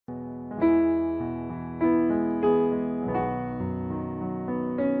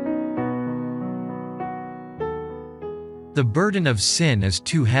The burden of sin is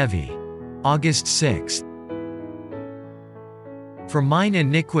too heavy. August 6. For mine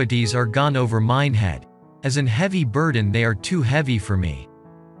iniquities are gone over mine head, as an heavy burden they are too heavy for me.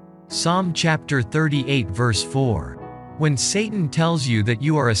 Psalm chapter 38 verse 4. When Satan tells you that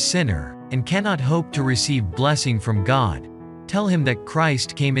you are a sinner, and cannot hope to receive blessing from God, tell him that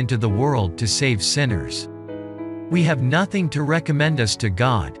Christ came into the world to save sinners. We have nothing to recommend us to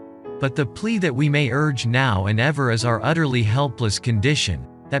God, but the plea that we may urge now and ever is our utterly helpless condition,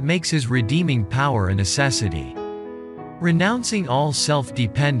 that makes His redeeming power a necessity. Renouncing all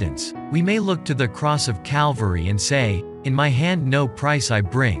self-dependence, we may look to the cross of Calvary and say, "In my hand no price I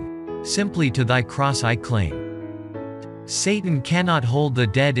bring, simply to thy cross I cling." Satan cannot hold the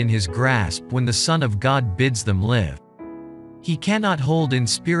dead in his grasp when the Son of God bids them live. He cannot hold in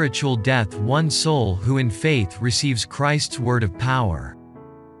spiritual death one soul who in faith receives Christ's word of power.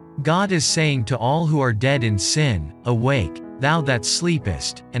 God is saying to all who are dead in sin, "Awake, thou that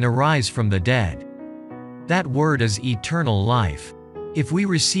sleepest, and arise from the dead." That word is eternal life. If we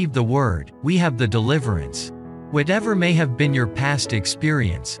receive the word, we have the deliverance. Whatever may have been your past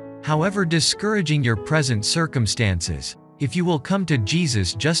experience, however discouraging your present circumstances, if you will come to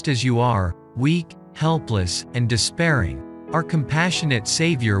Jesus just as you are, weak, helpless, and despairing, our compassionate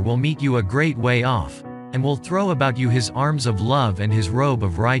Savior will meet you a great way off, and will throw about you His arms of love and His robe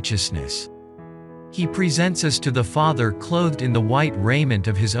of righteousness. He presents us to the Father clothed in the white raiment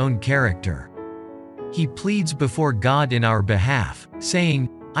of His own character. He pleads before God in our behalf, saying,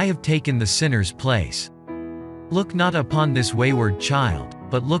 "I have taken the sinner's place. Look not upon this wayward child,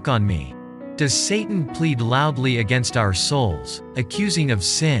 but look on me." Does Satan plead loudly against our souls, accusing of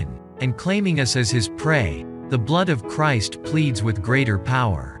sin, and claiming us as his prey? The blood of Christ pleads with greater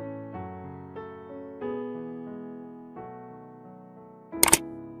power.